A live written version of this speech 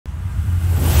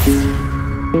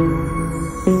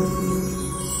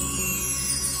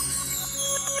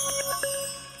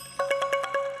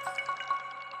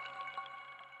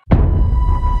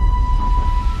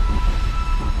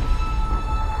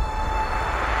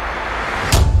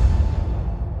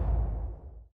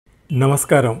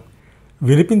నమస్కారం.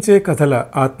 వినిపించే కథల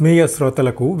ఆత్మీయ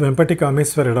శ్రోతలకు వెంపటి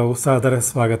కామేశ్వరరావు సాదర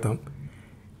స్వాగతం.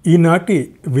 ఈనాటి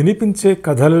వినిపించే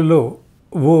కథలలో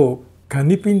ఓ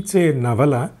కనిపించే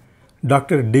నవల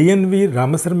డాక్టర్ D.N.V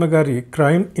రామశర్మ గారి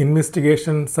క్రైమ్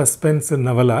ఇన్వెస్టిగేషన్ సస్పెన్స్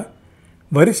నవల.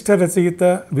 వరిష్ఠ రచయిత,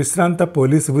 విశ్రాంత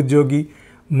పోలీసు ఉద్యోగి,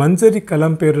 మంజరి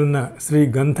కలం పేరున్న శ్రీ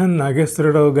గంధం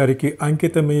నాగేశ్వరరావు గారికి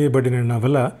అంకితమయ్యబడిన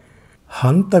నవల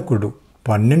హంతకుడు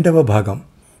 12వ భాగం.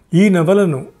 ఈ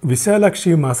నవలను విశాలాక్షి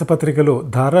మాసపత్రికలో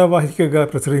ధారావాహికగా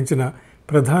ప్రచురించిన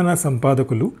ప్రధాన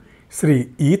సంపాదకులు శ్రీ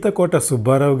ఈతకోట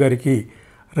సుబ్బారావు గారికి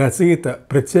రచయిత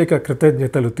ప్రత్యేక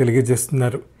కృతజ్ఞతలు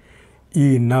తెలియజేస్తున్నారు. ఈ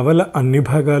నవల అన్ని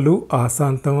భాగాలు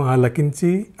ఆశాంతం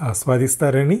ఆలకించి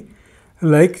ఆస్వాదిస్తారని,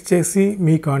 లైక్ చేసి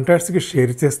మీ కాంటాక్ట్స్కి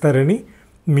షేర్ చేస్తారని,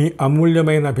 మీ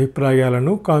అమూల్యమైన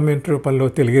అభిప్రాయాలను కామెంట్ రూపంలో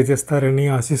తెలియజేస్తారని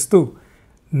ఆశిస్తూ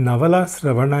నవల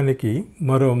శ్రవణానికి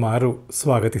మరోమారు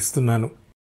స్వాగతిస్తున్నాను.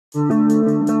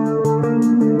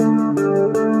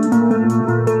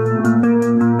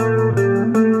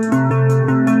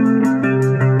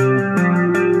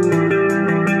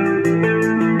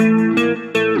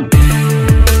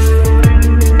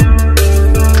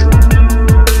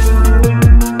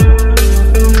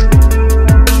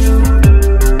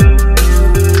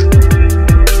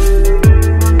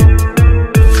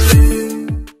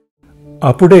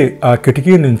 అప్పుడే ఆ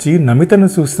కిటికీ నుంచి నమితను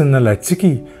చూస్తున్న లచ్చికి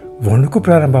వణుకు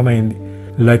ప్రారంభమైంది.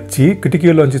 లచ్చి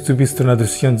కిటికీలోంచి చూపిస్తున్న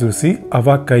దృశ్యం చూసి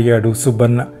అవాక్కయ్యాడు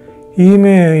సుబ్బన్న.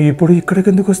 ఈమె ఇప్పుడు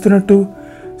ఇక్కడికెందుకు వస్తున్నట్టు?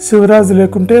 శివరాజు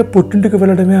లేకుంటే పుట్టింటికి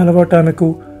వెళ్ళడమే అలవాటు ఆమెకు.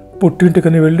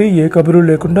 పుట్టింటికని వెళ్ళి ఏ కబురు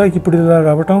లేకుండా ఇప్పుడు ఇలా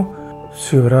రావటం.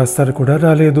 శివరాజు సార్ కూడా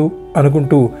రాలేదు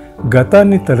అనుకుంటూ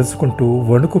గతాన్ని తలుచుకుంటూ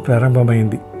వణుకు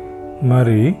ప్రారంభమైంది.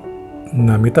 మరి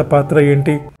నమిత పాత్ర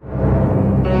ఏంటి?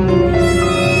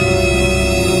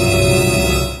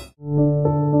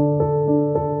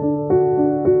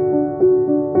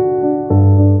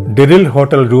 డెరిల్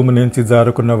హోటల్ రూమ్ నుంచి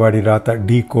జారుకున్న వాడి రాత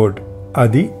డి కోడ్.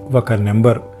 అది ఒక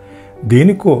నెంబర్.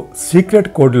 దేనికో సీక్రెట్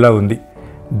కోడ్లా ఉంది.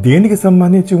 దేనికి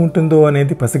సంబంధించి ఉంటుందో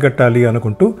అనేది పసిగట్టాలి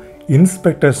అనుకుంటూ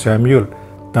ఇన్స్పెక్టర్ శామ్యూల్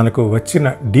తనకు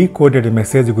వచ్చిన డీ కోడెడ్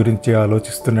మెసేజ్ గురించి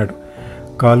ఆలోచిస్తున్నాడు.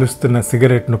 కాలుస్తున్న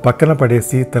సిగరెట్ను పక్కన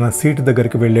పడేసి తన సీటు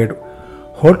దగ్గరికి వెళ్ళాడు.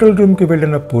 హోటల్ రూమ్కి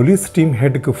వెళ్ళిన పోలీస్ టీం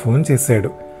హెడ్కు ఫోన్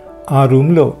చేశాడు. ఆ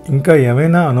రూమ్లో ఇంకా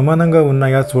ఏమైనా అనుమానంగా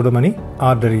ఉన్నాయా చూడమని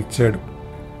ఆర్డర్ ఇచ్చాడు.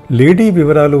 లేడీ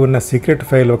వివరాలు ఉన్న సీక్రెట్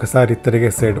ఫైల్ ఒకసారి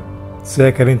తిరిగేశాడు.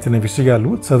 సేకరించిన విషయాలు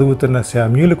చదువుతున్న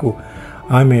శామ్యూల్కు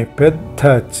ఆమె పెద్ద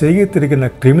చెయ్యి తిరిగిన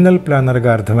క్రిమినల్ ప్లానర్గా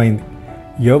అర్థమైంది.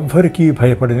 ఎవ్వరికీ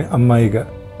భయపడని అమ్మాయిగా.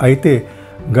 అయితే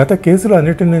గత కేసులు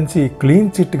అన్నిటి నుంచి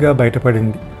క్లీన్ చిట్గా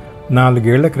బయటపడింది.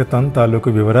 4 ఏళ్ల క్రితం తాలూకు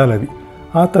వివరాలవి.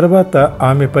 ఆ తర్వాత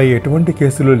ఆమెపై ఎటువంటి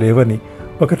కేసులు లేవని,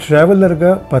 ఒక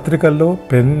ట్రావెలర్గా పత్రికల్లో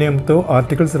పెన్ నేమ్తో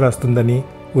ఆర్టికల్స్ రాస్తుందని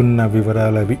ఉన్న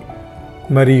వివరాలవి.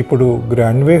 మరి ఇప్పుడు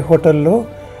D.N.V హోటల్లో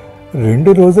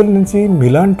 2 రోజుల నుంచి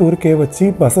మిలాన్ టూర్కే వచ్చి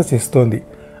బస చేస్తోంది.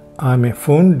 ఆమె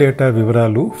ఫోన్ డేటా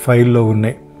వివరాలు ఫైల్లో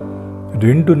ఉన్నాయి.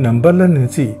 2 నెంబర్ల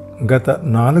నుంచి గత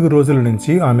 4 రోజుల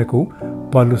నుంచి ఆమెకు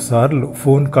పలుసార్లు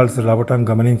ఫోన్ కాల్స్ రావటం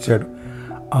గమనించాడు.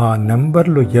 ఆ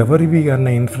నెంబర్లు ఎవరివి అన్న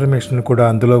ఇన్ఫర్మేషన్ కూడా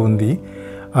అందులో ఉంది.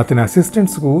 అతని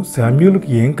అసిస్టెంట్స్కు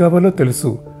శామ్యూల్కి ఏం కావాలో తెలుసు.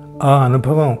 ఆ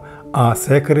అనుభవం ఆ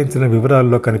సేకరించిన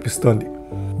వివరాల్లో కనిపిస్తోంది.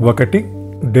 ఒకటి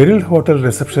డెరిల్ హోటల్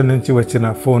రిసెప్షన్ నుంచి వచ్చిన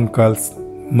ఫోన్ కాల్స్,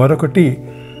 మరొకటి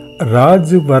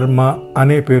రాజ్ వర్మ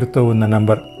అనే పేరుతో ఉన్న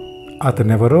నంబర్.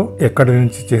 అతనెవరో, ఎక్కడి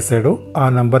నుంచి చేశాడో ఆ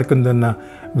నంబర్ కిందన్న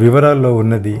వివరాల్లో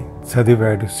ఉన్నది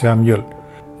చదివాడు శామ్యూల్.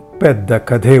 పెద్ద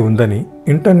కథే ఉందని,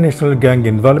 ఇంటర్నేషనల్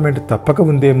గ్యాంగ్ ఇన్వాల్వ్మెంట్ తప్పక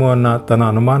ఉందేమో అన్న తన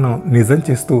అనుమానం నిజం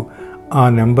చేస్తూ ఆ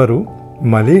నెంబరు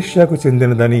మలేషియాకు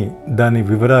చెందినదని దాని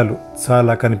వివరాలు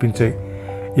చాలా కనిపించాయి.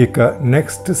 ఇక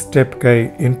నెక్స్ట్ స్టెప్కై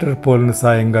ఇంటర్పోల్ను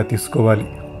సాయంగా తీసుకోవాలి.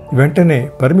 వెంటనే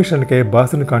పర్మిషన్కై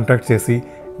బాస్ను కాంటాక్ట్ చేసి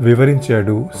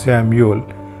వివరించాడు శామ్యూల్.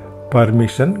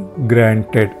 Permission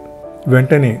granted.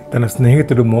 వెంటనే తన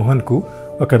స్నేహితుడు మోహన్కు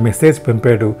ఒక మెసేజ్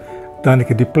పంపాడు.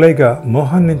 దానికి రిప్లైగా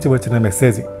మోహన్ నుంచి వచ్చిన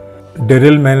message: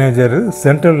 Daryl manager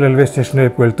central railway station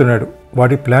వైపు వెళ్తున్నాడు.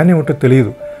 వాడి ప్లాన్ ఏమిటో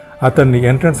తెలియదు. అతన్ని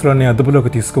ఎంట్రన్స్లోనే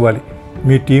అదుపులోకి తీసుకోవాలి.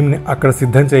 మీ టీంని అక్కడ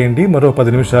సిద్ధం చేయండి. మరో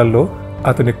 10 నిమిషాల్లో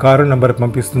అతని కారు నంబర్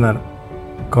పంపిస్తున్నాను.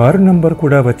 కారు నంబర్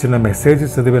కూడా వచ్చిన మెసేజ్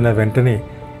చదివిన వెంటనే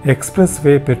ఎక్స్ప్రెస్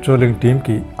వే పెట్రోలింగ్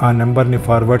టీంకి ఆ నెంబర్ని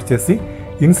ఫార్వర్డ్ చేసి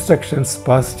ఇన్స్ట్రక్షన్స్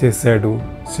పాస్ చేశాడు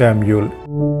Samuel.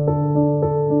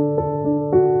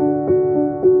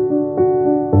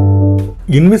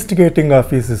 Investigating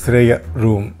office Shreya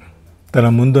room తన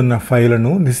ముందున్న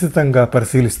ఫైళ్లను నిశితంగా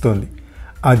పరిశీలిస్తోంది.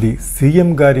 అది సీఎం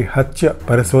గారి హత్య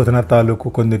పరిశోధన తాలూకు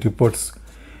కొన్ని రిపోర్ట్స్.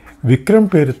 విక్రమ్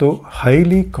పేరుతో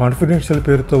హైలీ కాన్ఫిడెన్షియల్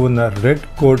పేరుతో ఉన్న రెడ్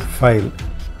కోడ్ ఫైల్.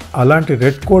 అలాంటి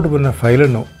రెడ్ కోడ్ ఉన్న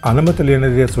ఫైళ్లను అనుమతి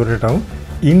లేనిదే చూడటం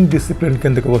ఇన్డిసిప్లిన్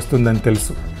కిందకు వస్తుందని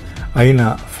తెలుసు. అయినా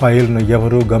ఫైల్ను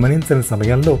ఎవరూ గమనించని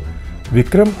సమయంలో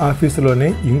విక్రమ్ ఆఫీసులోనే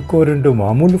ఇంకో 2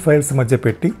 మామూలు ఫైల్స్ మధ్య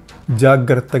పెట్టి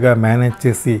జాగ్రత్తగా మేనేజ్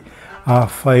చేసి ఆ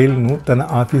ఫైల్ను తన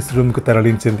ఆఫీస్ రూమ్కు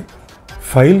తరలించింది.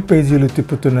 ఫైల్ పేజీలు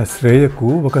తిప్పుతున్న శ్రేయకు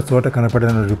ఒక చోట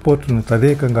కనపడిన రిపోర్టును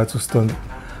తదేకంగా చూస్తోంది.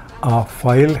 ఆ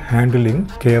ఫైల్ హ్యాండిలింగ్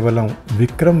కేవలం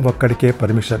విక్రమ్ ఒక్కడికే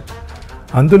పర్మిషన్.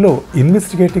 అందులో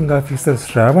ఇన్వెస్టిగేటింగ్ ఆఫీసర్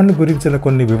శ్రావణ్ గురించిన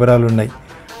కొన్ని వివరాలున్నాయి.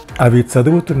 అవి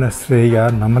చదువుతున్న శ్రేయ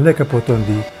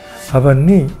నమ్మలేకపోతోంది.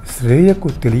 అవన్నీ శ్రేయకు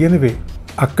తెలియనివే.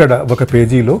 అక్కడ ఒక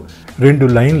పేజీలో 2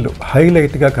 లైన్లు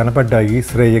హైలైట్గా కనపడ్డాయి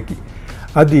శ్రేయకి.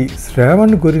 అది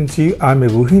శ్రావణ్ గురించి ఆమె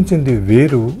ఊహించింది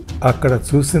వేరు, అక్కడ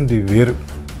చూసింది వేరు.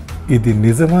 ఇది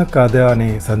నిజమా కాదా అనే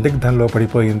సందిగ్ధంలో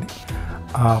పడిపోయింది.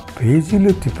 ఆ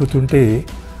పేజీలు తిప్పుతుంటే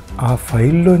ఆ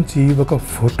ఫైల్లోంచి ఒక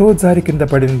ఫోటో జారి కింద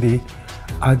పడింది.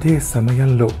 అదే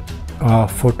సమయంలో ఆ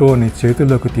ఫోటోని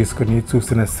చేతిలోకి తీసుకుని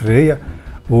చూసిన శ్రేయ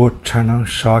ఓ క్షణం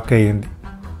షాక్ అయింది.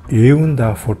 ఏముంది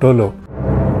ఆ ఫోటోలో?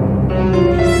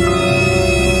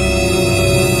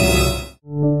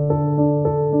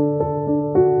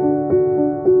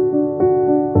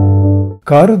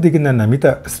 కారు దిగిన నమిత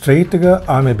స్ట్రైట్గా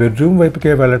ఆమె బెడ్రూమ్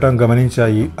వైపుకే వెళ్ళటం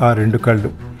గమనించాయి ఆ 2 కళ్ళు.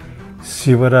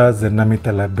 శివరాజ్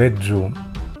నమితల బెడ్రూమ్.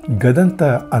 గదంతా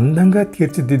అందంగా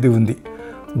తీర్చిదిద్ది ఉంది.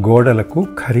 గోడలకు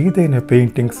ఖరీదైన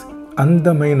పెయింటింగ్స్,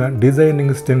 అందమైన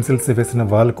డిజైనింగ్ స్టెన్సిల్స్ వేసిన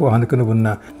వాల్కు ఆనుకుని ఉన్న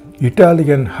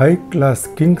Italian high class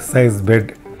king size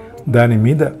bed, దాని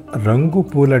మీద రంగు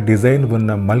పూల డిజైన్ ఉన్న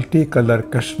multi colour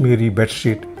Kashmiri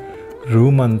bedsheet.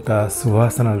 Room అంతా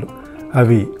సువాసనలు.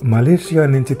 అవి మలేషియా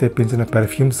నుంచి తెప్పించిన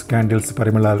పెర్ఫ్యూమ్స్, క్యాండిల్స్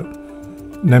పరిమళాలు.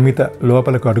 నమిత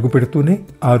లోపలకు అడుగు పెడుతూనే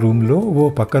ఆ రూమ్లో ఓ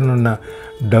పక్కనున్న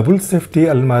డబుల్ సేఫ్టీ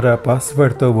అల్మారా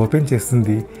పాస్వర్డ్తో ఓపెన్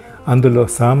చేసింది. అందులో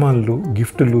సామాన్లు,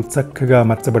 గిఫ్టులు చక్కగా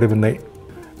అమర్చబడి ఉన్నాయి.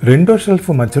 2వ షెల్ఫ్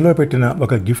మధ్యలో పెట్టిన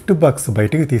ఒక గిఫ్ట్ బాక్స్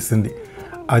బయటికి తీసింది.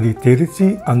 అది తెరిచి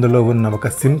అందులో ఉన్న ఒక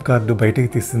సిమ్ కార్డు బయటికి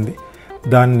తీసింది.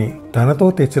 దాన్ని తనతో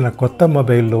తెచ్చిన కొత్త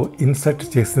మొబైల్లో ఇన్సర్ట్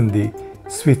చేసింది.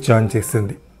 స్విచ్ ఆన్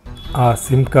చేసింది. ఆ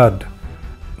సిమ్ కార్డ్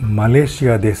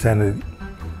మలేషియా దేశానిది.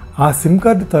 ఆ సిమ్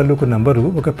కార్డు తాలూకు నంబరు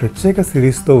ఒక ప్రత్యేక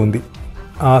సిరీస్తో ఉంది.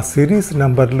 ఆ సిరీస్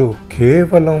నంబర్లు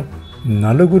కేవలం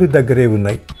 4 దగ్గరే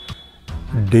ఉన్నాయి.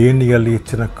 డేనియల్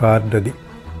ఇచ్చిన కార్డు అది.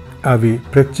 అవి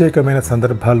ప్రత్యేకమైన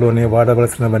సందర్భాల్లోనే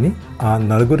వాడవలసినవని ఆ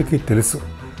 4కి తెలుసు.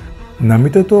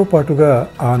 నమితతో పాటుగా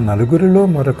ఆ 4లో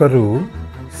మరొకరు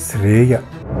శ్రేయ.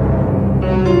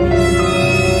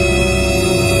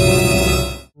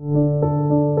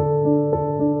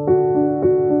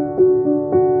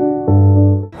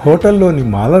 హోటల్లోని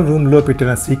మాల రూమ్లో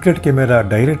పెట్టిన సీక్రెట్ కెమెరా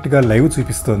డైరెక్ట్గా లైవ్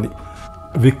చూపిస్తోంది.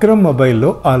 విక్రమ్ మొబైల్లో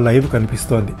ఆ లైవ్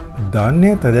కనిపిస్తోంది.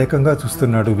 దాన్నే తదేకంగా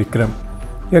చూస్తున్నాడు విక్రమ్.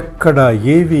 ఎక్కడా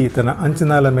ఏవి తన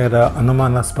అంచనాల మేర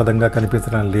అనుమానాస్పదంగా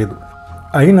కనిపించడం లేదు.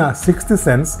 అయినా 6th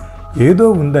సెన్స్ ఏదో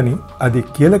ఉందని, అది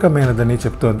కీలకమైనదని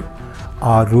చెప్తోంది.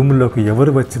 ఆ రూమ్లోకి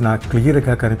ఎవరు వచ్చినా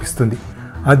క్లియర్గా కనిపిస్తుంది.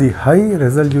 అది high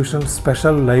resolution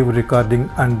special live recording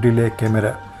and delay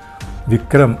camera.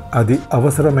 Vikram అది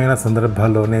అవసరమైన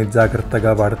సందర్భాల్లోనే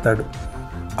జాగ్రత్తగా వాడతాడు.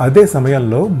 అదే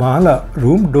సమయంలో మాల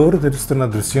రూమ్ డోర్ తెరుస్తున్న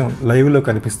దృశ్యం లైవ్లో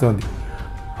కనిపిస్తోంది.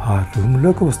 ఆ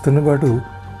రూమ్లోకి వస్తున్నవాడు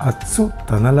అచ్చు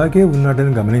తనలాగే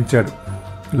ఉన్నాడని గమనించాడు.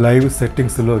 లైవ్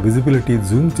సెట్టింగ్స్లో విజిబిలిటీ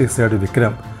జూమ్ చేశాడు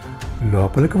విక్రమ్.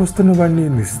 లోపలికి వస్తున్న వాడిని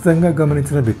నిశ్చితంగా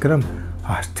గమనించిన విక్రమ్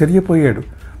ఆశ్చర్యపోయాడు.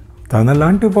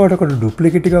 తనలాంటి వాడొకడు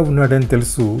డూప్లికేట్గా ఉన్నాడని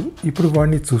తెలుసు. ఇప్పుడు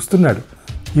వాడిని చూస్తున్నాడు.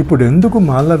 ఇప్పుడు ఎందుకు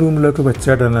మాల రూమ్లోకి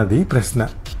వచ్చాడన్నది ప్రశ్న.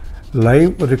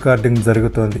 లైవ్ రికార్డింగ్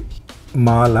జరుగుతోంది.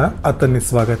 మాల అతన్ని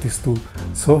స్వాగతిస్తూ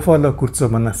సోఫాలో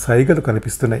కూర్చోమన్న సైగలు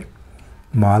కనిపిస్తున్నాయి.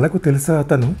 మాలకు తెలుసా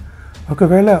అతను?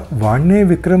 ఒకవేళ వాణ్ణే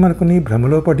విక్రమ్ అనుకుని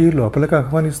భ్రమలో పడి లోపలికి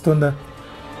ఆహ్వానిస్తోందా?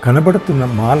 కనబడుతున్న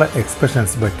మాల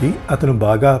ఎక్స్ప్రెషన్స్ బట్టి అతను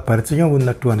బాగా పరిచయం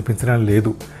ఉన్నట్టు అనిపించడం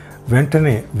లేదు.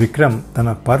 వెంటనే విక్రమ్ తన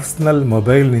పర్సనల్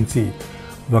మొబైల్ నుంచి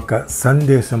ఒక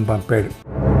సందేశం పంపాడు.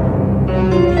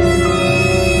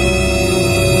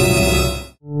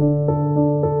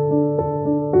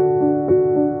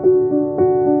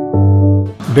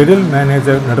 డెరిల్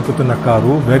మేనేజర్ నడుపుతున్న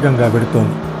కారు వేగంగా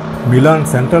వెడుతోంది. మిలాన్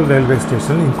సెంట్రల్ రైల్వే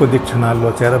స్టేషన్ ఇంకొద్ది క్షణాల్లో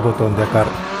చేరబోతోంది ఆ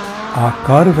కారు. ఆ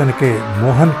కారు వెనకే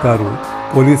మోహన్ కారు,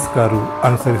 పోలీస్ కారు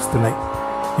అనుసరిస్తున్నాయి.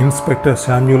 ఇన్స్పెక్టర్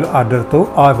శామ్యూల్ ఆర్డర్తో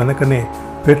ఆ వెనకనే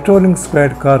పెట్రోలింగ్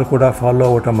స్క్వాడ్ కారు కూడా ఫాలో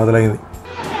అవటం మొదలైంది.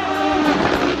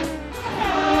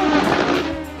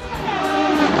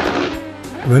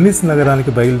 వెనిస్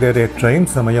నగరానికి బయలుదేరే ట్రైన్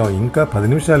సమయం ఇంకా 10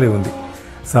 నిమిషాలే ఉంది.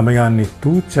 సమయాన్ని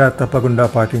తూచా తప్పకుండా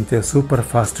పాటించే సూపర్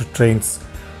ఫాస్ట్ ట్రైన్స్.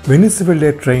 వెనిస్ వెళ్లే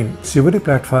ట్రైన్ చివరి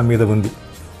ప్లాట్ఫామ్ మీద ఉంది.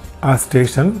 ఆ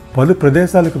స్టేషన్ పలు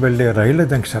ప్రదేశాలకు వెళ్లే రైళ్ల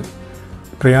జంక్షన్.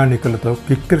 ప్రయాణికులతో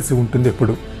కిక్కిరిసి ఉంటుంది.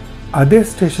 ఎప్పుడు అదే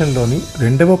స్టేషన్లోని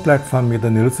 2వ ప్లాట్ఫామ్ మీద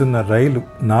నిలుచున్న రైలు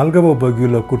 4వ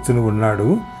బోగీలో కూర్చుని ఉన్నాడు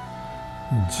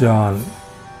జాన్.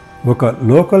 ఒక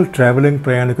లోకల్ ట్రావెలింగ్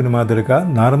ప్రయాణికుని మాదిరిగా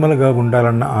నార్మల్గా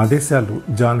ఉండాలన్న ఆదేశాలు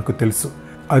జాన్కు తెలుసు.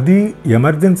 అది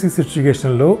ఎమర్జెన్సీ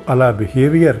సిచ్యువేషన్లో అలా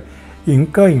బిహేవియర్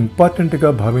ఇంకా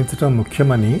ఇంపార్టెంట్గా భావించడం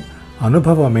ముఖ్యమని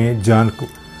అనుభవమే జాన్కు.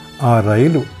 ఆ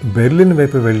రైలు బెర్లిన్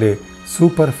వైపు వెళ్లే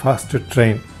super fast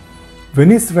train.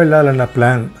 Venice వెళ్లాలన్న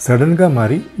plan సడన్గా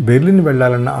మారి బెర్లిన్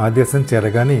వెళ్లాలన్న ఆదేశం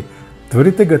చేరగానే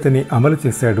త్వరితగతిని అమలు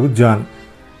చేశాడు జాన్.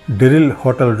 డెరిల్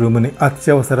హోటల్ రూముని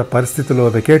అత్యవసర పరిస్థితిలో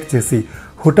వెకేట్ చేసి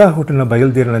హుటాహుటిన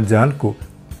బయలుదేరిన జాన్కు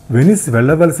వెనిస్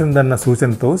వెళ్లవలసిందన్న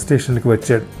సూచనతో స్టేషన్కి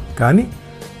వచ్చాడు. కానీ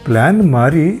ప్లాన్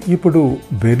మారి ఇప్పుడు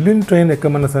బెర్లిన్ ట్రైన్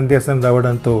ఎక్కమన్న సందేశం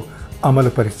రావడంతో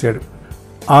అమలు పరిచాడు.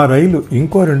 ఆ రైలు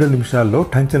ఇంకో 2 నిమిషాల్లో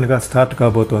టంచనగా స్టార్ట్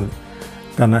కాబోతోంది.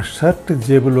 తన షర్ట్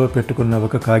జేబులో పెట్టుకున్న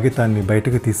ఒక కాగితాన్ని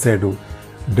బయటకు తీశాడు.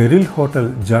 డెరిల్ హోటల్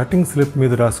జాటింగ్ స్లిప్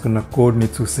మీద రాసుకున్న కోడ్ని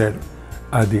చూశాడు.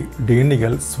 అది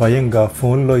డేనియల్ స్వయంగా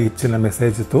ఫోన్లో ఇచ్చిన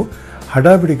మెసేజ్తో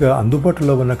హడావిడిగా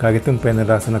అందుబాటులో ఉన్న కాగితం పైన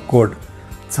రాసిన కోడ్.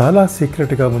 చాలా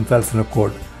సీక్రెట్గా ఉంచాల్సిన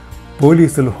కోడ్.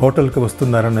 పోలీసులు హోటల్కి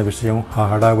వస్తున్నారన్న విషయం ఆ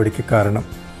హడావిడికి కారణం.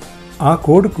 ఆ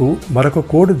కోడ్కు మరొక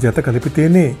కోడ్ జత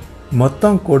కలిపితేనే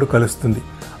మొత్తం కోడ్ కలుస్తుంది.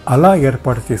 అలా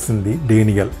ఏర్పాటు చేసింది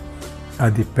డేనియల్.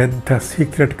 అది పెద్ద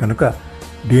సీక్రెట్ కనుక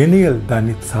డేనియల్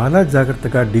దాన్ని చాలా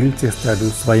జాగ్రత్తగా డీల్ చేస్తాడు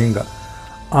స్వయంగా.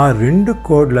 ఆ 2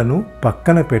 కోడ్లను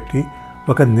పక్కన పెట్టి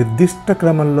ఒక నిర్దిష్ట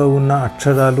క్రమంలో ఉన్న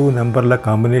అక్షరాలు నెంబర్ల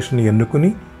కాంబినేషన్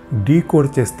ఎన్నుకుని డీకోడ్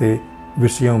చేస్తే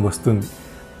విషయం వస్తుంది.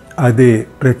 అదే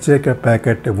ప్రత్యేక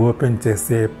ప్యాకెట్ ఓపెన్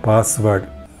చేసే పాస్వర్డ్.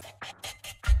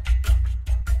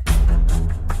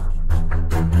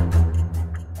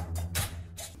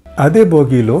 అదే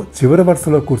బోగీలో చివరి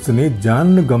వరుసలో కూర్చుని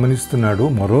జాన్ను గమనిస్తున్నాడు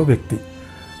మరో వ్యక్తి.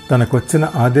 తనకొచ్చిన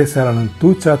ఆదేశాలను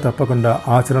తూచా తప్పకుండా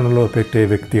ఆచరణలో పెట్టే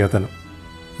వ్యక్తి అతను.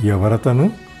 ఎవరతను?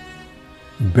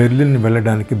 బెర్లిన్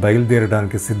వెళ్ళడానికి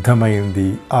బయలుదేరడానికి సిద్ధమైంది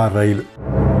ఆ రైలు.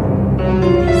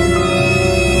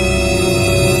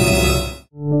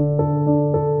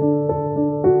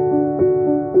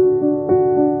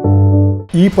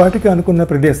 ఈ పాటికి అనుకున్న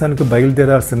ప్రదేశానికి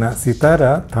బయలుదేరాల్సిన సితార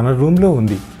తన రూమ్లో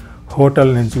ఉంది. హోటల్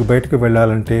నుంచి బయటకు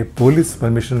వెళ్లాలంటే పోలీస్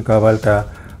పర్మిషన్ కావాలట.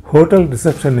 హోటల్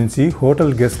రిసెప్షన్ నుంచి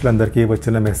హోటల్ గెస్టులందరికీ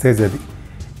వచ్చిన మెసేజ్ అది.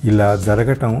 ఇలా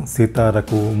జరగటం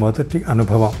సితారకు మొదటి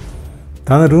అనుభవం.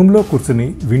 తన రూమ్లో కూర్చుని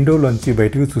విండోలోంచి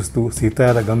బయటకు చూస్తూ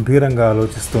సితార గంభీరంగా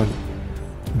ఆలోచిస్తోంది.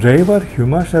 డ్రైవర్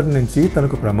హ్యూమాషర్ నుంచి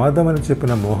తనకు ప్రమాదమని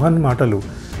చెప్పిన మోహన్ మాటలు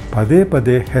పదే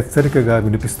పదే హెచ్చరికగా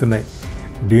వినిపిస్తున్నాయి.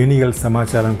 డేనియల్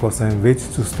సమాచారం కోసం వేచి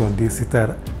చూస్తోంది సితార.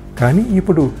 కానీ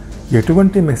ఇప్పుడు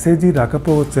ఎటువంటి మెసేజీ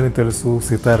రాకపోవచ్చని తెలుసు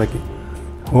సితారకి.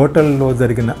 హోటల్లో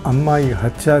జరిగిన అమ్మాయి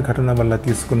హత్యా ఘటన వల్ల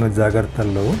తీసుకున్న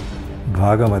జాగ్రత్తల్లో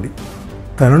భాగం అది.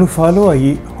 తనను ఫాలో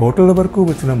అయ్యి హోటల్ వరకు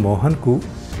వచ్చిన మోహన్కు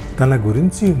తన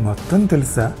గురించి మొత్తం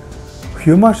తెలుసా?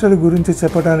 హ్యూమాషర్ గురించి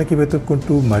చెప్పడానికి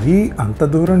వెతుక్కుంటూ మరీ అంత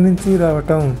దూరం నుంచి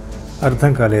రావటం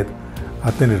అర్థం కాలేదు.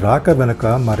 అతని రాక వెనక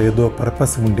మరేదో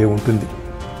పర్పస్ ఉండే ఉంటుంది.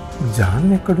 జాన్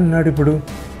ఎక్కడున్నాడు ఇప్పుడు?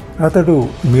 అతడు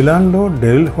మిలాన్లో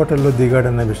డెరిల్ హోటల్లో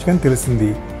దిగాడన్న విషయం తెలిసింది.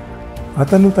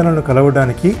 అతను తనను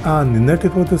కలవడానికి ఆ నిన్నటి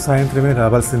రోజు సాయంత్రమే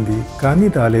రావాల్సింది, కానీ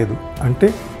రాలేదు. అంటే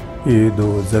ఏదో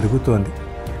జరుగుతోంది.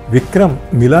 విక్రమ్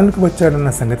మిలాన్కు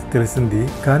వచ్చాడన్న సంగతి తెలిసింది,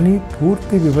 కానీ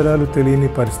పూర్తి వివరాలు తెలియని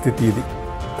పరిస్థితి ఇది.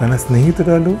 తన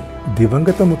స్నేహితురాలు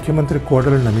దివంగత ముఖ్యమంత్రి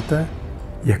కోడలు నమిత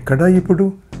ఎక్కడా ఇప్పుడు?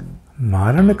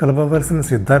 మాలను కలవవలసిన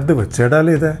సిద్ధార్థ్ వచ్చాడా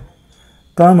లేదా?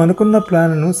 తామనుకున్న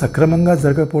ప్లాన్ను సక్రమంగా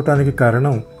జరగకపోవటానికి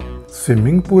కారణం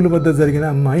స్విమ్మింగ్ పూల్ వద్ద జరిగిన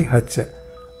అమ్మాయి హత్య.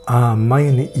 ఆ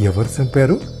అమ్మాయిని ఎవరు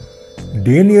చంపారు?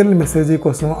 డేనియల్ మెసేజీ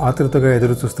కోసం ఆతృతగా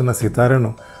ఎదురుచూస్తున్న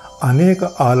సితారను అనేక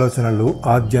ఆలోచనలు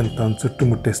ఆద్యంతం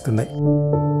చుట్టుముట్టేస్తున్నాయి.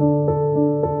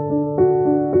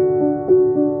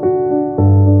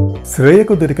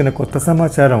 శ్రేయకు దొరికిన కొత్త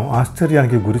సమాచారం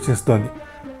ఆశ్చర్యానికి గురి చేస్తోంది.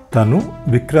 తను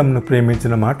విక్రమ్ను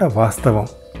ప్రేమించిన మాట వాస్తవం,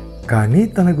 కానీ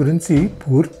తన గురించి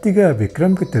పూర్తిగా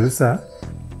విక్రమ్కి తెలుసా?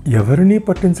 ఎవరినీ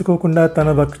పట్టించుకోకుండా తన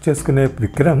వర్క్ చేసుకునే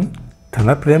విక్రమ్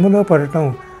తన ప్రేమలో పడటం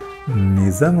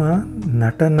నిజమా,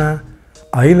 నటన?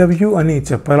 ఐ లవ్ యూ అని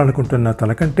చెప్పాలనుకుంటున్న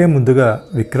తనకంటే ముందుగా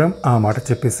విక్రమ్ ఆ మాట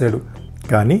చెప్పేశాడు.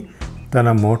 కానీ తన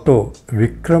మోటో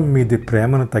విక్రమ్ మీది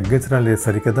ప్రేమను తగ్గించడం లేదు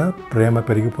సరికదా, ప్రేమ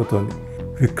పెరిగిపోతోంది.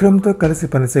 విక్రమ్తో కలిసి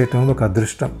పనిచేయటం ఒక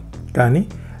అదృష్టం, కానీ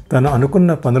తను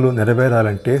అనుకున్న పనులు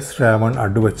నెరవేరాలంటే శ్రావణ్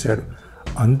అడ్డు వచ్చాడు.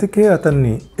 అందుకే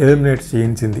అతన్ని ఎలిమినేట్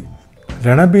చేయించింది.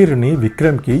 రణబీర్ని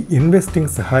విక్రమ్కి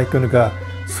ఇన్వెస్టింగ్ సహాయకునిగా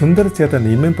సుందర్ చేత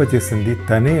నియమింపజేసింది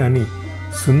తనే అని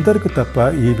సుందర్కు తప్ప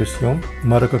ఈ విషయం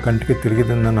మరొక కంటికి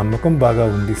తిరిగిదన్న నమ్మకం బాగా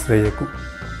ఉంది శ్రేయకు.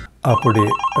 అప్పుడే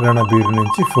రణబీర్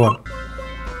నుంచి ఫోన్.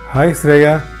 హాయ్ శ్రేయ,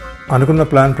 అనుకున్న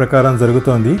ప్లాన్ ప్రకారం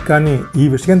జరుగుతోంది, కానీ ఈ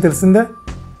విషయం తెలిసిందా?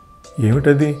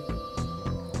 ఏమిటది?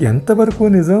 ఎంతవరకు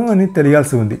నిజం అని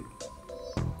తెలియాల్సి ఉంది.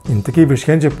 ఇంతకీ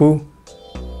విషయం చెప్పు.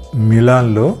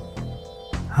 మిలాన్లో?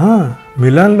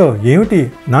 మిలాన్లో ఏమిటి?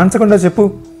 నాన్చకుండా చెప్పు.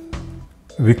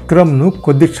 విక్రమ్ను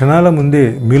కొద్ది క్షణాల ముందే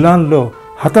మిలాన్లో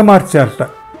హతమార్చారట.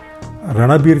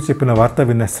 రణబీర్ చెప్పిన వార్త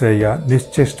విన్న శ్రేయ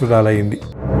నిశ్చేష్టురాలైంది.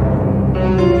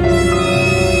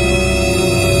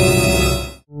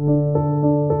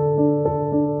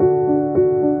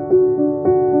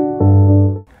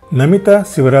 నమిత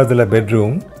శివరాజుల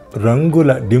బెడ్రూమ్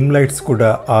రంగుల డిమ్ లైట్స్ కూడా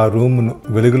ఆ రూమ్ను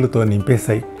వెలుగులతో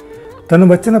నింపేశాయి. తను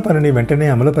వచ్చిన పనిని వెంటనే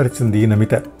అమలుపరిచింది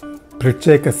నమిత.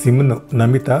 ప్రత్యేక సిమ్ను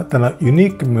నమిత తన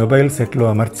యునిక్ మొబైల్ సెట్లో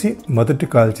అమర్చి మొదటి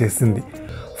కాల్ చేసింది.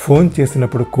 ఫోన్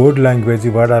చేసినప్పుడు కోడ్ లాంగ్వేజ్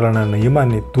వాడాలన్న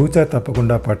నియమాన్ని తూచా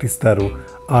తప్పకుండా పాటిస్తారు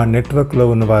ఆ నెట్వర్క్లో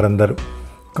ఉన్న వారందరూ.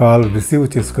 కాల్ రిసీవ్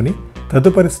చేసుకుని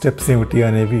తదుపరి స్టెప్స్ ఏమిటి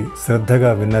అనేవి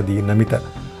శ్రద్ధగా విన్నది నమిత.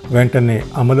 వెంటనే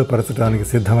అమలు పరచడానికి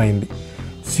సిద్ధమైంది.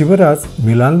 శివరాజ్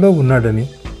మిలాన్లో ఉన్నాడని,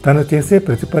 తను చేసే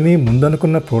ప్రతి పని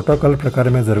ముందనుకున్న ప్రోటోకాల్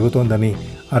ప్రకారమే జరుగుతోందని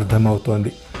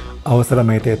అర్థమవుతోంది.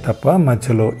 అవసరమైతే తప్ప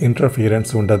మధ్యలో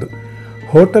ఇంటర్ఫియరెన్స్ ఉండదు.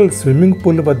 హోటల్ స్విమ్మింగ్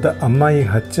పూల్ వద్ద అమ్మాయి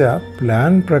హత్య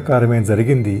ప్లాన్ ప్రకారమే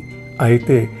జరిగింది.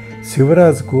 అయితే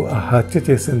శివరాజ్కు ఆ హత్య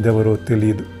చేసిందెవరో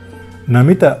తెలియదు.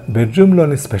 నమిత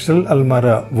బెడ్రూమ్లోని స్పెషల్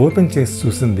అల్మారా ఓపెన్ చేసి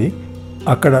చూసింది.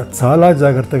 అక్కడ చాలా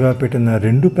జాగ్రత్తగా పెట్టిన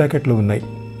 2 ప్యాకెట్లు ఉన్నాయి.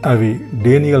 అవి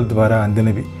డేనియల్ ద్వారా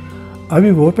అందినవి. అవి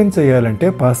ఓపెన్ చేయాలంటే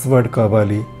పాస్వర్డ్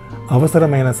కావాలి.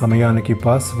 అవసరమైన సమయానికి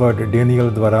పాస్వర్డ్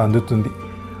డేనియల్ ద్వారా అందుతుంది.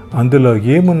 అందులో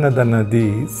ఏమున్నదన్నది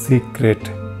సీక్రెట్.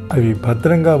 అవి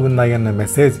భద్రంగా ఉన్నాయన్న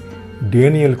మెసేజ్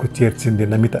డేనియల్కు చేర్చింది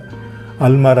నమిత.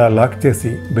 అల్మారా లాక్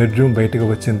చేసి బెడ్రూమ్ బయటకు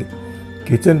వచ్చింది.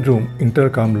 కిచెన్ రూమ్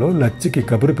ఇంటర్కామ్లో లచ్చికి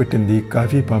కబురు పెట్టింది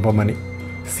కాఫీ పంపమని.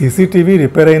 సీసీటీవీ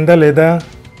రిపేర్ అయిందా లేదా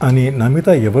అని నమిత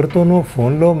ఎవరితోనో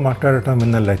ఫోన్లో మాట్లాడటం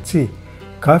విన్న లచ్చి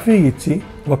కాఫీ ఇచ్చి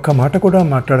ఒక్క మాట కూడా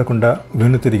మాట్లాడకుండా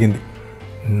వెను తిరిగింది.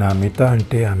 నమిత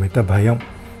అంటే అమిత భయం.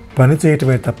 పని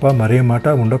చేయటమే తప్ప మరే మాట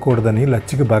ఉండకూడదని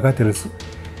లచ్చికి బాగా తెలుసు.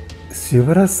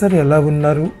 శివరాజ్ సార్ ఎలా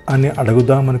ఉన్నారు అని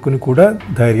అడుగుదామనుకుని కూడా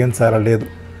ధైర్యం సారలేదు.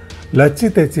 లచ్చి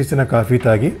తెచ్చిచ్చిన కాఫీ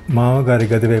తాగి మామగారి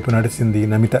గది వైపు నడిచింది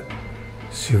నమిత.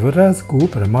 శివరాజ్కు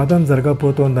ప్రమాదం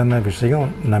జరగబోతోందన్న విషయం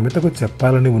నమితకు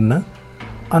చెప్పాలని ఉన్నా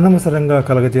అనవసరంగా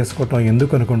కలగజేసుకోవటం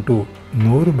ఎందుకు అనుకుంటూ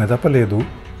నోరు మెదపలేదు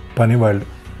పనివాళ్ళు.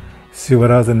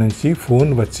 శివరాజు నుంచి ఫోన్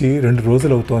వచ్చి 2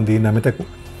 రోజులవుతోంది నమితకు.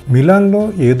 మిలాన్లో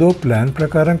ఏదో ప్లాన్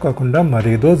ప్రకారం కాకుండా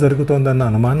మరేదో జరుగుతోందన్న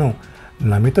అనుమానం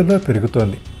నమితలో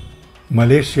పెరుగుతోంది.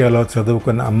 మలేషియాలో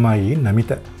చదువుకున్న అమ్మాయి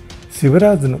నమిత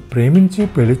శివరాజును ప్రేమించి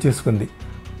పెళ్లి చేసుకుంది.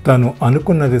 తను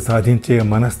అనుకున్నది సాధించే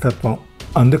మనస్తత్వం.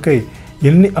 అందుకై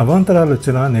ఎన్ని అవాంతరాలు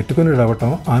వచ్చినా నెట్టుకుని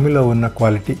రావటం ఆమెలో ఉన్న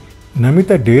క్వాలిటీ.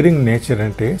 నమిత డేరింగ్ నేచర్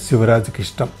అంటే శివరాజుకి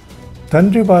ఇష్టం.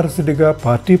 తండ్రి వారసుడిగా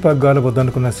పార్టీ పగ్గాలు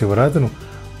వద్దనుకున్న శివరాజును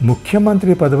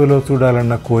ముఖ్యమంత్రి పదవిలో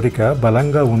చూడాలన్న కోరిక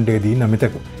బలంగా ఉండేది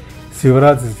నమితకు.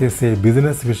 శివరాజు చేసే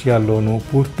బిజినెస్ విషయాల్లోనూ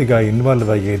పూర్తిగా ఇన్వాల్వ్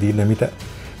అయ్యేది నమిత.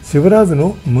 శివరాజును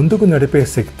ముందుకు నడిపే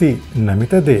శక్తి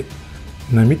నమితదే.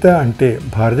 నమిత అంటే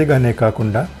భార్యగానే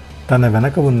కాకుండా తన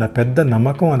వెనక ఉన్న పెద్ద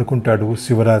నమ్మకం అనుకుంటాడు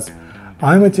శివరాజ్.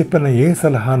 ఆమె చెప్పిన ఏ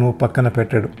సలహాను పక్కన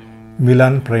పెట్టాడు.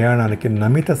 మిలాన్ ప్రయాణానికి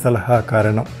నమిత సలహా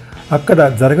కారణం. అక్కడ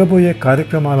జరగబోయే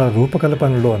కార్యక్రమాల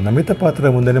రూపకల్పనలో నమిత పాత్ర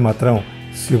ఉందని మాత్రం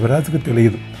శివరాజ్కు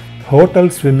తెలియదు. హోటల్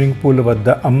స్విమ్మింగ్ పూల్ వద్ద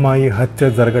అమ్మాయి హత్య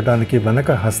జరగడానికి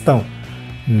వెనక హస్తం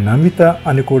నమిత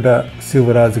అని కూడా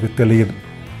శివరాజ్కు తెలియదు.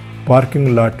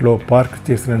 పార్కింగ్ లాట్లో పార్క్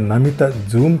చేసిన నమిత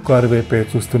జూమ్ కారు వైపే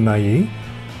చూస్తున్నాయి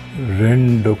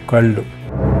 2 కళ్ళు.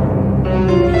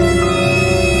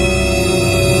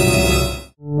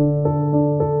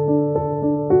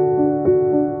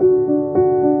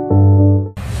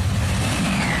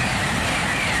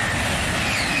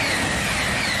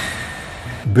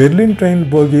 బెర్లిన్ ట్రైన్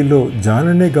బోగీలో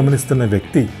జాన్నే గమనిస్తున్న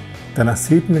వ్యక్తి తన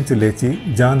సీట్ నుంచి లేచి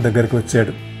జాన్ దగ్గరికి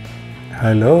వచ్చాడు.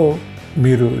 హలో,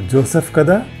 మీరు జోసెఫ్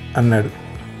కదా అన్నాడు.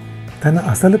 తన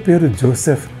అసలు పేరు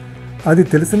జోసెఫ్. అది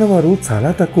తెలిసిన వారు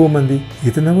చాలా తక్కువ మంది.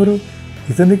 ఇతనెవరు?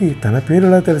 ఇతనికి తన పేరు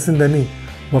ఎలా తెలిసిందని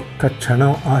ఒక్క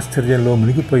క్షణం ఆశ్చర్యంలో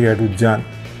మునిగిపోయాడు జాన్.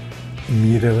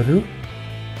 మీరెవరు?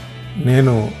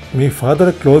 నేను మీ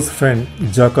ఫాదర్ క్లోజ్ ఫ్రెండ్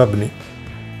జాకబ్ని.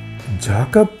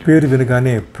 జాకబ్ పేరు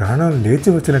వినగానే ప్రాణం లేచి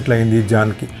వచ్చినట్లయింది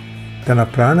జాన్కి. తన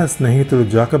ప్రాణ స్నేహితుడు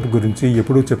జాకబ్ గురించి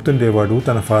ఎప్పుడూ చెప్తుండేవాడు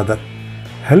తన ఫాదర్.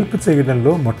 హెల్ప్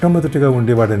చేయడంలో మొట్టమొదటిగా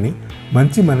ఉండేవాడని,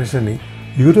 మంచి మనిషిని,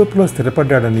 యూరోప్లో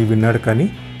స్థిరపడ్డాడని విన్నాడు. కానీ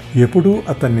ఎప్పుడూ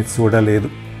అతన్ని చూడలేదు.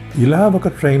 ఇలా ఒక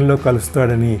ట్రైన్లో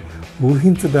కలుస్తాడని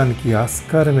ఊహించడానికి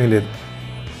ఆస్కారమే లేదు.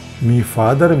 మీ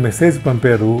ఫాదర్ మెసేజ్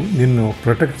పంపారు నిన్ను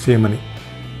ప్రొటెక్ట్ చేయమని.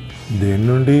 దేని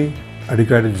నుండి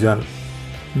అడిగాడు జాన్.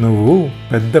 నువ్వు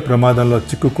పెద్ద ప్రమాదంలో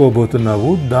చిక్కుకోబోతున్నావు,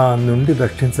 దాని నుండి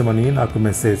రక్షించమని నాకు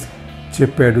మెసేజ్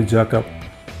చెప్పాడు జాకబ్.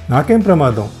 నాకేం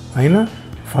ప్రమాదం? అయినా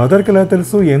ఫాదర్కి ఎలా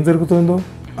తెలుసు ఏం జరుగుతుందో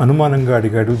అనుమానంగా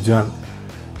అడిగాడు జాన్.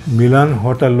 మిలాన్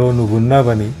హోటల్లో నువ్వు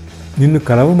ఉన్నావని, నిన్ను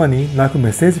కలవమని నాకు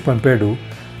మెసేజ్ పంపాడు.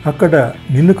 అక్కడ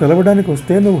నిన్ను కలవడానికి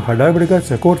వస్తే నువ్వు హడావిడిగా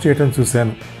చెక్అవుట్ చేయటం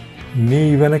చూశాను. నీ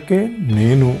వెనకే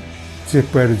నేను,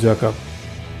 చెప్పాడు జాకబ్.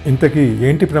 ఇంతకీ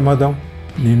ఏంటి ప్రమాదం?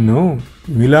 నిన్ను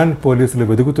మిలాన్ పోలీసులు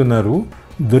వెతుకుతున్నారు.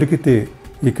 దొరికితే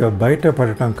ఇక బయట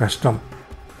పడటం కష్టం.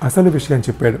 అసలు విషయం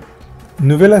చెప్పాడు.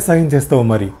 నువ్వెలా సాయం చేస్తావు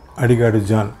మరి? అడిగాడు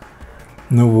జాన్.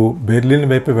 నువ్వు బెర్లిన్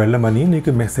వైపు వెళ్ళమని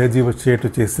నీకు మెసేజ్ వచ్చేట్టు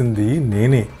చేసింది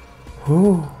నేనే. ఓ,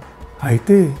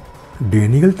 అయితే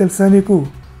డేనియల్ తెలుసా నీకు?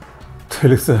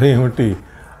 తెలుసా ఏమిటి?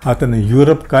 అతను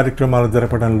యూరప్ కార్యక్రమాలు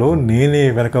జరపడంలో నేనే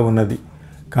వెనక ఉన్నది.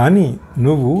 కానీ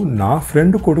నువ్వు నా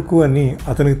ఫ్రెండ్ కొడుకు అని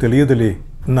అతనికి తెలియదులే,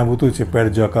 నవ్వుతూ చెప్పాడు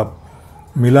జాకబ్.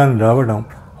 మిలాన్ రావడం,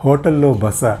 హోటల్లో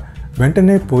బస,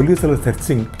 వెంటనే పోలీసుల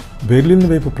సెర్చింగ్, బెర్లిన్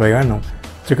వైపు ప్రయాణం,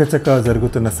 చకచకా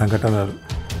జరుగుతున్న సంఘటనలు.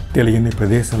 తెలియని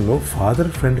ప్రదేశంలో ఫాదర్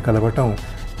ఫ్రెండ్ కలవటం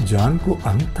జాన్కు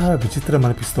అంతా విచిత్రం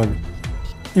అనిపిస్తోంది.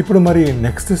 ఇప్పుడు మరి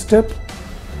నెక్స్ట్ స్టెప్?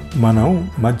 మనం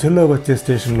మధ్యలో వచ్చే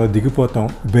స్టేషన్లో దిగిపోతాం,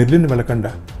 బెర్లిన్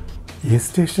వెళ్ళకుండా. ఏ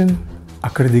స్టేషన్?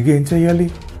 అక్కడ దిగి ఏం చెయ్యాలి?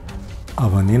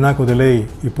 అవన్నీ నాకు వదిలేయి.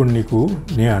 ఇప్పుడు నీకు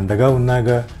నే అండగా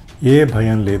ఉన్నాగా, ఏ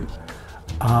భయం లేదు.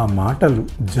 ఆ మాటలు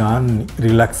జాన్ని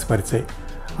రిలాక్స్ పరిచాయి.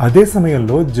 అదే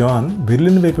సమయంలో జాన్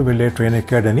బెర్లిన్ వైపు వెళ్లే ట్రైన్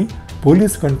ఎక్కాడని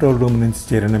పోలీస్ కంట్రోల్ రూమ్ నుంచి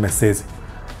చేరిన message.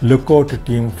 Lookout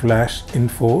team flash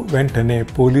info వెంటనే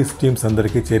పోలీస్ టీమ్స్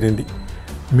అందరికీ చేరింది.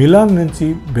 మిలాన్ నుంచి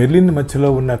బెర్లిన్ మధ్యలో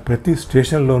ఉన్న ప్రతి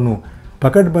స్టేషన్లోనూ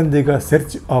పకడ్బందీగా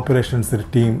సెర్చ్ ఆపరేషన్స్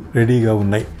టీం రెడీగా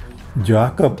ఉన్నాయి.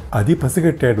 జాకబ్ అది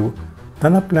పసిగట్టాడు.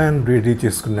 తన ప్లాన్ రెడీ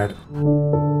చేసుకున్నాడు.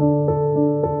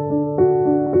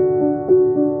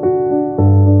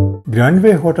 D.N.V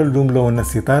హోటల్ రూమ్లో ఉన్న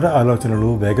సితార ఆలోచనలు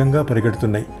వేగంగా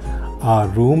పరిగెడుతున్నాయి. ఆ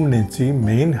రూమ్ నుంచి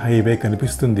మెయిన్ హైవే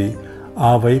కనిపిస్తుంది.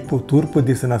 ఆ వైపు తూర్పు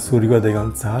దిశన సూర్యోదయం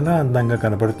చాలా అందంగా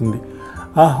కనపడుతుంది.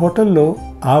 ఆ హోటల్లో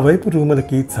ఆ వైపు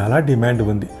రూములకి చాలా డిమాండ్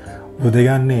ఉంది.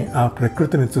 ఉదయాన్నే ఆ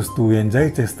ప్రకృతిని చూస్తూ ఎంజాయ్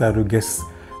చేస్తారు గెస్ట్స్.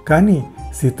 కానీ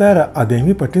సితార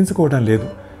అదేమీ పట్టించుకోవడం లేదు.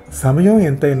 సమయం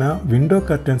ఎంతైనా విండో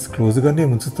కర్టెన్స్ క్లోజ్గానే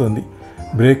ఉంచుతోంది.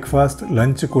 బ్రేక్ఫాస్ట్,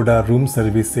 లంచ్ కూడా రూమ్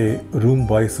సర్వీసే, రూమ్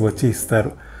బాయ్స్ వచ్చి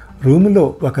ఇస్తారు. రూములో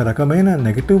ఒక రకమైన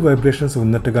నెగటివ్ వైబ్రేషన్స్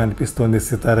ఉన్నట్టుగా అనిపిస్తోంది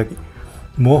సితారకి.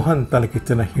 మోహన్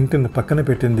తనకిచ్చిన హింట్ను పక్కన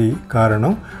పెట్టింది.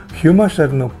 కారణం,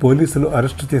 హ్యూమాషర్ను పోలీసులు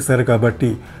అరెస్టు చేశారు కాబట్టి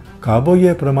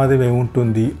కాబోయే ప్రమాదం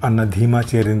ఏముంటుంది అన్న ధీమా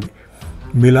చేరింది.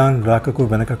 మిలాన్ రాకకు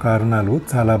వెనక కారణాలు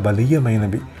చాలా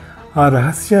బలీయమైనవి. ఆ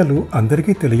రహస్యాలు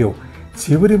అందరికీ తెలియవు,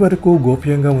 చివరి వరకు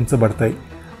గోప్యంగా ఉంచబడతాయి.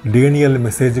 డేనియల్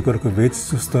మెసేజ్ కొరకు వేచి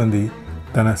చూస్తోంది.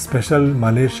 తన స్పెషల్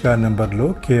మలేషియా నెంబర్లో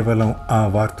కేవలం ఆ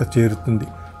వార్త చేరుతుంది.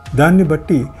 దాన్ని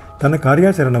బట్టి తన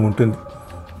కార్యాచరణ ఉంటుంది.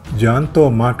 జాన్తో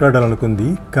మాట్లాడాలనుకుంది,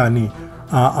 కానీ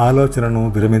ఆ ఆలోచనను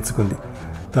విరమించుకుంది.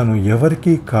 తను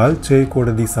ఎవరికీ కాల్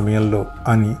చేయకూడదు సమయంలో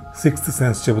అని సిక్స్త్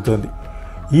సెన్స్ చెబుతోంది.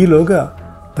 ఈలోగా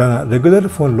తన రెగ్యులర్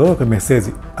ఫోన్లో ఒక మెసేజ్,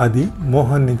 అది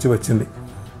మోహన్ నుంచి వచ్చింది.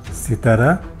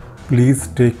 సితారా, please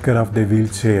take care of the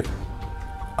wheel chair.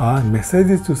 ఆ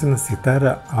మెసేజ్ చూసిన సితార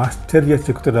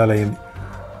ఆశ్చర్యచకితురాలైంది.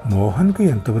 మోహన్కు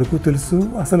ఎంతవరకు తెలుసు?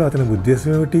 అసలు అతని ఉద్దేశం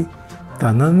ఏమిటి?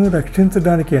 తనను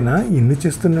రక్షించడానికైనా ఇన్ని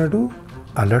చేస్తున్నాడు,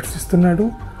 అలర్ట్స్ ఇస్తున్నాడు?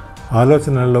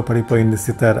 ఆలోచనల్లో పడిపోయింది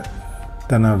సితార.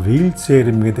 తన వీల్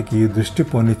చైర్ మీదకి దృష్టి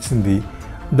పోనిచ్చింది.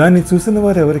 దాన్ని చూసిన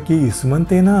వారెవరికి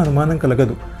ఇసుమంతైనా అనుమానం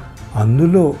కలగదు.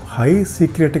 అందులో హై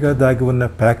సీక్రెట్గా దాగి ఉన్న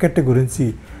ప్యాకెట్ గురించి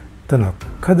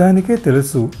తనొక్కదానికే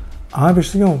తెలుసు. ఆ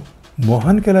విషయం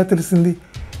మోహన్కి ఎలా తెలిసింది?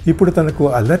 ఇప్పుడు తనకు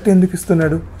అలర్ట్ ఎందుకు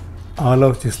ఇస్తున్నాడు?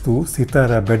 ఆలోచిస్తూ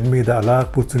సితార బెడ్ మీద అలా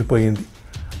కూర్చునిపోయింది.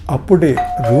 అప్పుడే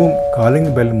రూమ్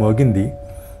కాలింగ్ బెల్ మోగింది.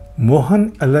 మోహన్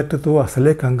అలర్ట్తో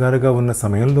అసలే కంగారుగా ఉన్న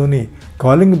సమయంలోనే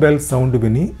కాలింగ్ బెల్ సౌండ్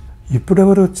విని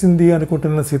ఇప్పుడెవరు వచ్చింది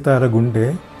అనుకుంటున్న సితార గుండె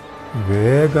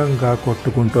వేగంగా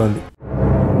కొట్టుకుంటోంది.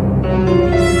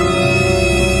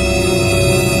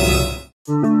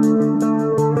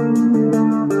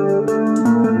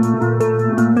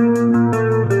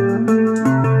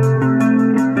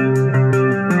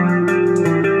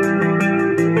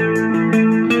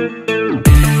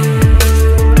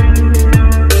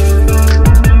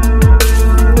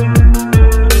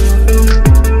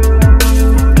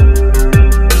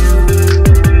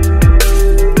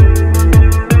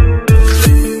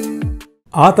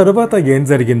 ఆ తరువాత ఏం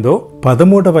జరిగిందో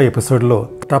 13వ ఎపిసోడ్లో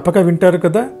తప్పక వింటారు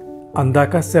కదా.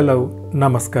 అందాక సెలవు.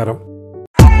 నమస్కారం.